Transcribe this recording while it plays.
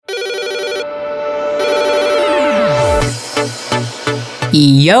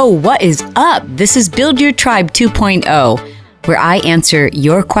Yo, what is up? This is Build Your Tribe 2.0, where I answer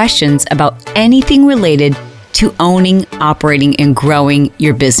your questions about anything related to owning, operating, and growing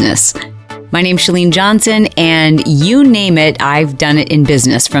your business. My name's Chalene Johnson, and you name it, I've done it in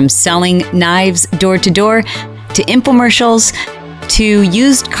business, from selling knives door to door, to infomercials, to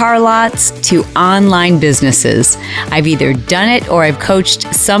used car lots, to online businesses. I've either done it or I've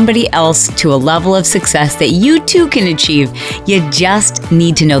coached somebody else to a level of success that you too can achieve. You just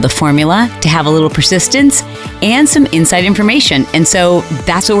need to know the formula, to have a little persistence, and some inside information. And so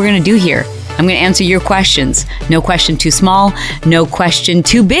that's what we're going to do here. I'm going to answer your questions. No question too small, no question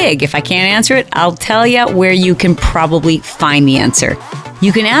too big. If I can't answer it, I'll tell you where you can probably find the answer.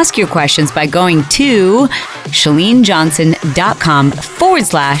 You can ask your questions by going to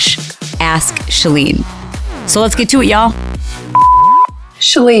ChaleneJohnson.com/Ask Chalene. So let's get to it, y'all.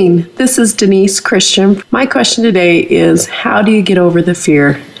 Chalene, this is Denise Christian. My question today is, how do you get over the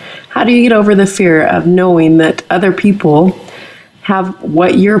fear? How do you get over the fear of knowing that other people have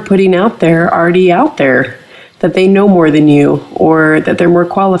what you're putting out there already out there, that they know more than you or that they're more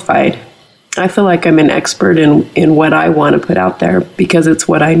qualified? I feel like I'm an expert in what I want to put out there because it's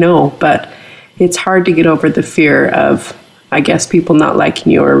what I know, but it's hard to get over the fear of, I guess, people not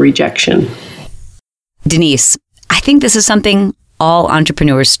liking you or rejection. Denise, I think this is something all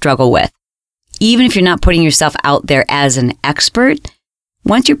entrepreneurs struggle with. Even if you're not putting yourself out there as an expert,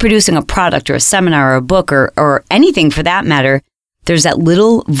 once you're producing a product or a seminar or a book or anything for that matter, there's that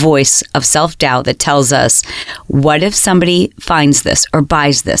little voice of self-doubt that tells us, what if somebody finds this or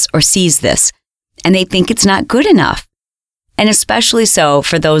buys this or sees this and they think it's not good enough? And especially so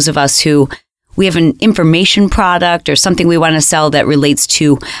for those of us who we have an information product or something we want to sell that relates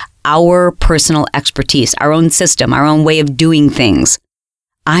to our personal expertise, our own system, our own way of doing things.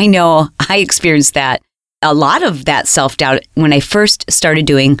 I know I experienced a lot of that self-doubt when I first started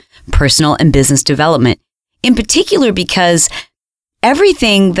doing personal and business development, in particular because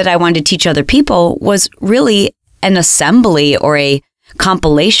everything that I wanted to teach other people was really an assembly or a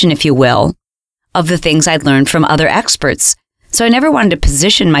compilation, if you will, of the things I'd learned from other experts. So I never wanted to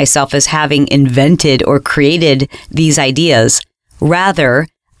position myself as having invented or created these ideas. Rather,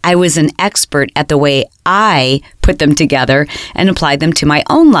 I was an expert at the way I put them together and applied them to my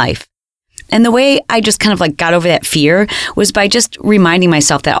own life. And the way I just kind of like got over that fear was by just reminding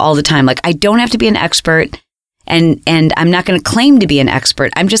myself that all the time. Like, I don't have to be an expert. And I'm not going to claim to be an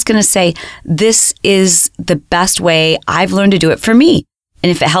expert. I'm just going to say, this is the best way I've learned to do it for me.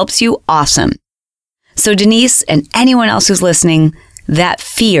 And if it helps you, awesome. So Denise and anyone else who's listening, that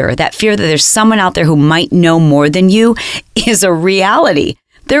fear that there's someone out there who might know more than you is a reality.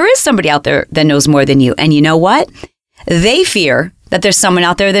 There is somebody out there that knows more than you. And you know what? They fear that there's someone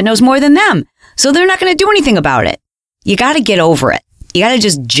out there that knows more than them. So they're not going to do anything about it. You got to get over it. You got to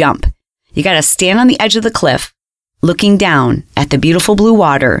just jump. You got to stand on the edge of the cliff, looking down at the beautiful blue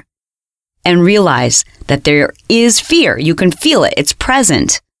water, and realize that there is fear. You can feel it. It's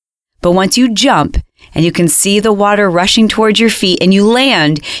present. But once you jump and you can see the water rushing towards your feet and you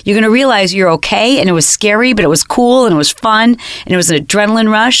land, you're going to realize you're okay. And it was scary, but it was cool and it was fun and it was an adrenaline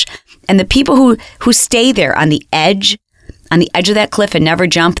rush. And the people who stay there on the edge of that cliff and never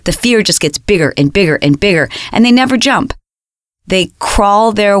jump, the fear just gets bigger and bigger and bigger, and they never jump. They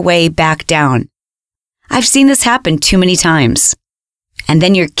crawl their way back down. I've seen this happen too many times. And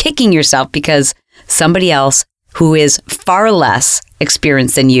then you're kicking yourself because somebody else who is far less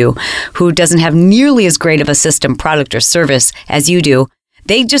experienced than you, who doesn't have nearly as great of a system, product, or service as you do,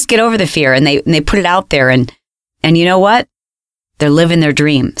 they just get over the fear and they put it out there. And you know what? They're living their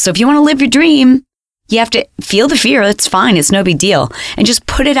dream. So if you want to live your dream, you have to feel the fear. That's fine. It's no big deal. And just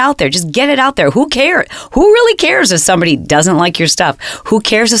put it out there. Just get it out there. Who cares? Who really cares if somebody doesn't like your stuff? Who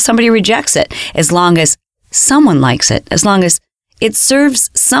cares if somebody rejects it? As long as someone likes it, as long as it serves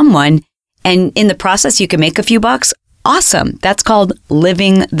someone, and in the process you can make a few bucks, awesome. That's called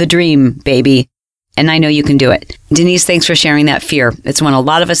living the dream, baby. And I know you can do it. Denise, thanks for sharing that fear. It's one a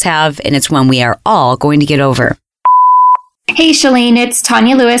lot of us have, and it's one we are all going to get over. Hey Chalene, it's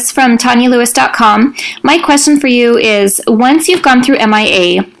Tanya Lewis from TanyaLewis.com. My question for you is, once you've gone through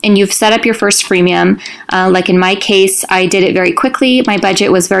MIA and you've set up your first freemium, like in my case, I did it very quickly. My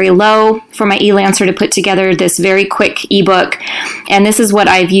budget was very low for my eLancer to put together this very quick ebook. And this is what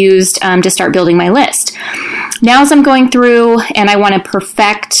I've used to start building my list. Now as I'm going through and I want to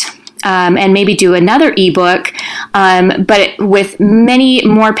perfect and maybe do another ebook, but with many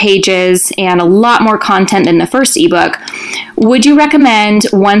more pages and a lot more content than the first ebook. Would you recommend,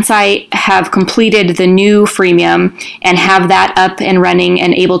 once I have completed the new freemium and have that up and running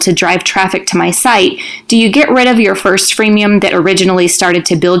and able to drive traffic to my site, do you get rid of your first freemium that originally started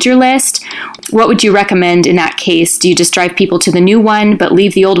to build your list? What would you recommend in that case? Do you just drive people to the new one but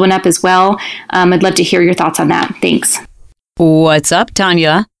leave the old one up as well? I'd love to hear your thoughts on that. Thanks. What's up,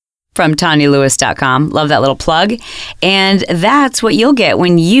 Tanya? From TanyaLewis.com. Love that little plug. And that's what you'll get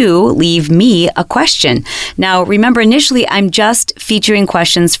when you leave me a question. Now, remember, initially, I'm just featuring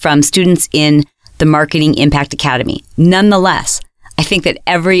questions from students in the Marketing Impact Academy. Nonetheless, I think that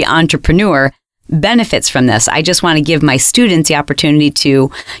every entrepreneur benefits from this. I just want to give my students the opportunity to,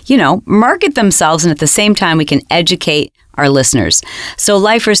 market themselves, and at the same time, we can educate our listeners. So,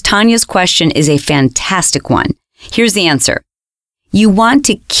 lifers, Tanya's question is a fantastic one. Here's the answer. You want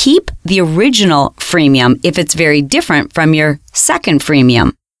to keep the original freemium if it's very different from your second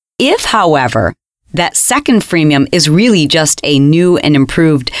freemium. If, however, that second freemium is really just a new and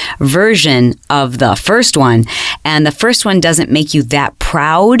improved version of the first one, and the first one doesn't make you that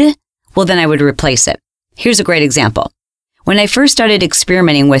proud, well, then I would replace it. Here's a great example. When I first started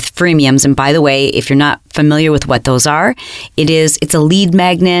experimenting with freemiums, and by the way, if you're not familiar with what those are, it's a lead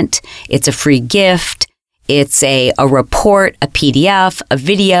magnet, it's a free gift, it's a report, a PDF, a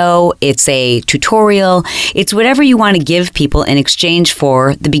video, it's a tutorial. It's whatever you want to give people in exchange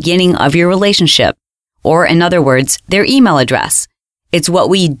for the beginning of your relationship, or in other words, their email address. It's what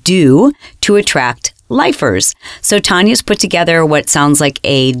we do to attract lifers. So Tanya's put together what sounds like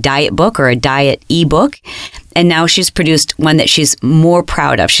a diet book or a diet ebook, and now she's produced one that she's more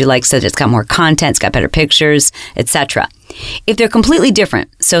proud of. She likes that it's got more content, it's got better pictures, etc. If they're completely different,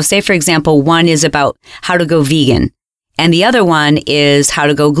 so say for example, one is about how to go vegan and the other one is how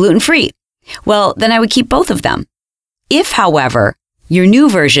to go gluten-free, well, then I would keep both of them. If, however, your new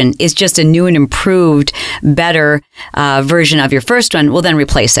version is just a new and improved, better version of your first one, well, then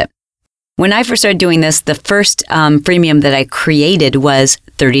replace it. When I first started doing this, the first freemium that I created was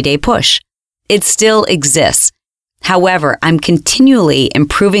 30-Day Push. It still exists. However, I'm continually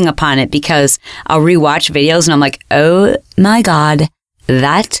improving upon it because I'll rewatch videos and I'm like, oh my God,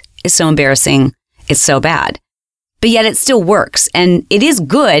 that is so embarrassing. It's so bad. But yet it still works and it is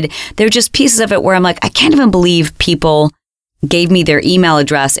good. There are just pieces of it where I'm like, I can't even believe people gave me their email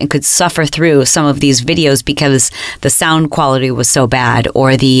address and could suffer through some of these videos because the sound quality was so bad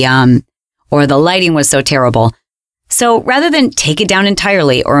or the lighting was so terrible. So rather than take it down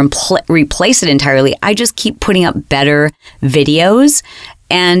entirely or replace it entirely, I just keep putting up better videos.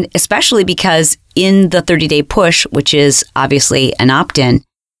 And especially because in the 30-Day Push, which is obviously an opt-in,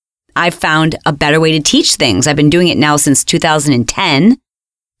 I've found a better way to teach things. I've been doing it now since 2010.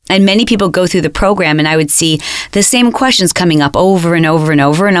 And many people go through the program and I would see the same questions coming up over and over and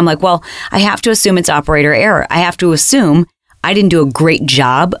over. And I'm like, well, I have to assume it's operator error. I have to assume I didn't do a great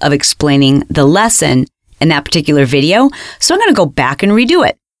job of explaining the lesson in that particular video, so I'm going to go back and redo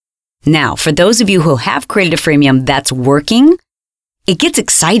it. Now, for those of you who have created a freemium that's working, it gets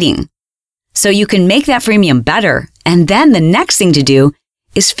exciting. So you can make that freemium better, and then the next thing to do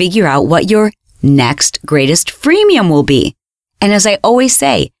is figure out what your next greatest freemium will be. And as I always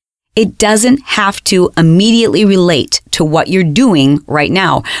say, it doesn't have to immediately relate to what you're doing right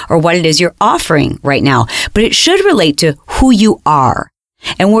now or what it is you're offering right now, but it should relate to who you are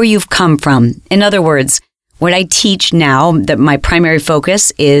and where you've come from. In other words, what I teach now, that my primary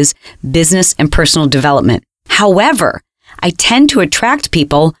focus is business and personal development. However, I tend to attract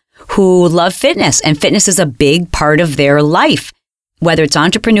people who love fitness, and fitness is a big part of their life. Whether it's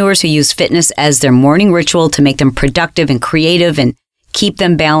entrepreneurs who use fitness as their morning ritual to make them productive and creative and keep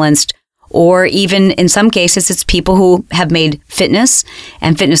them balanced, or even in some cases, it's people who have made fitness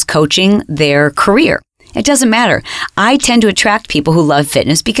and fitness coaching their career. It doesn't matter. I tend to attract people who love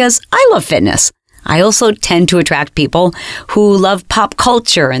fitness because I love fitness. I also tend to attract people who love pop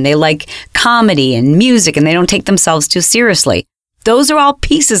culture and they like comedy and music and they don't take themselves too seriously. Those are all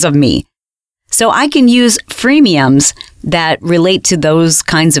pieces of me. So I can use freemiums that relate to those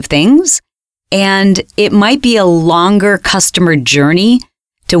kinds of things. And it might be a longer customer journey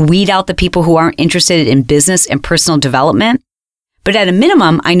to weed out the people who aren't interested in business and personal development. But at a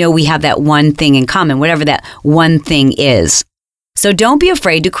minimum, I know we have that one thing in common, whatever that one thing is. So don't be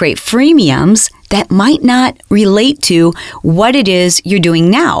afraid to create freemiums that might not relate to what it is you're doing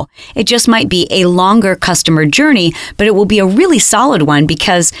now. It just might be a longer customer journey, but it will be a really solid one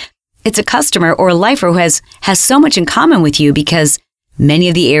because it's a customer or a lifer who has so much in common with you because many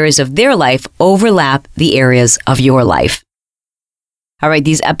of the areas of their life overlap the areas of your life. All right,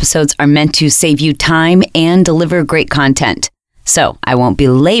 these episodes are meant to save you time and deliver great content. So I won't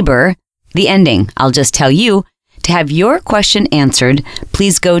belabor the ending. I'll just tell you, to have your question answered,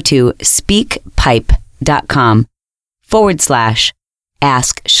 please go to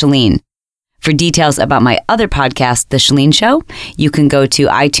speakpipe.com/Ask Chalene. For details about my other podcast, The Chalene Show, you can go to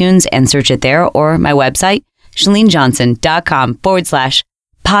iTunes and search it there, or my website,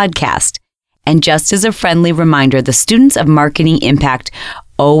 chalenejohnson.com/podcast. And just as a friendly reminder, the students of Marketing Impact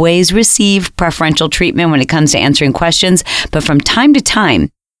always receive preferential treatment when it comes to answering questions. But from time to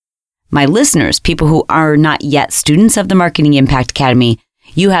time, my listeners, people who are not yet students of the Marketing Impact Academy,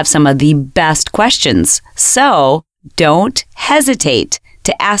 you have some of the best questions. So don't hesitate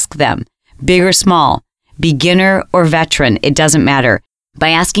to ask them, big or small, beginner or veteran, it doesn't matter. By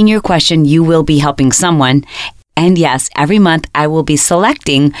asking your question, you will be helping someone. And yes, every month I will be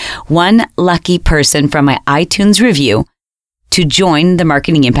selecting one lucky person from my iTunes review to join the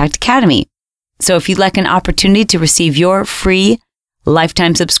Marketing Impact Academy. So if you'd like an opportunity to receive your free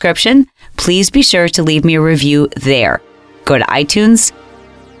lifetime subscription, please be sure to leave me a review there. Go to iTunes,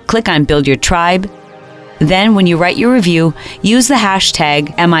 click on Build Your Tribe. Then when you write your review, use the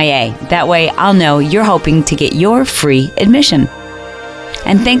hashtag MIA. That way I'll know you're hoping to get your free admission.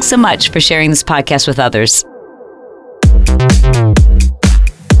 And thanks so much for sharing this podcast with others.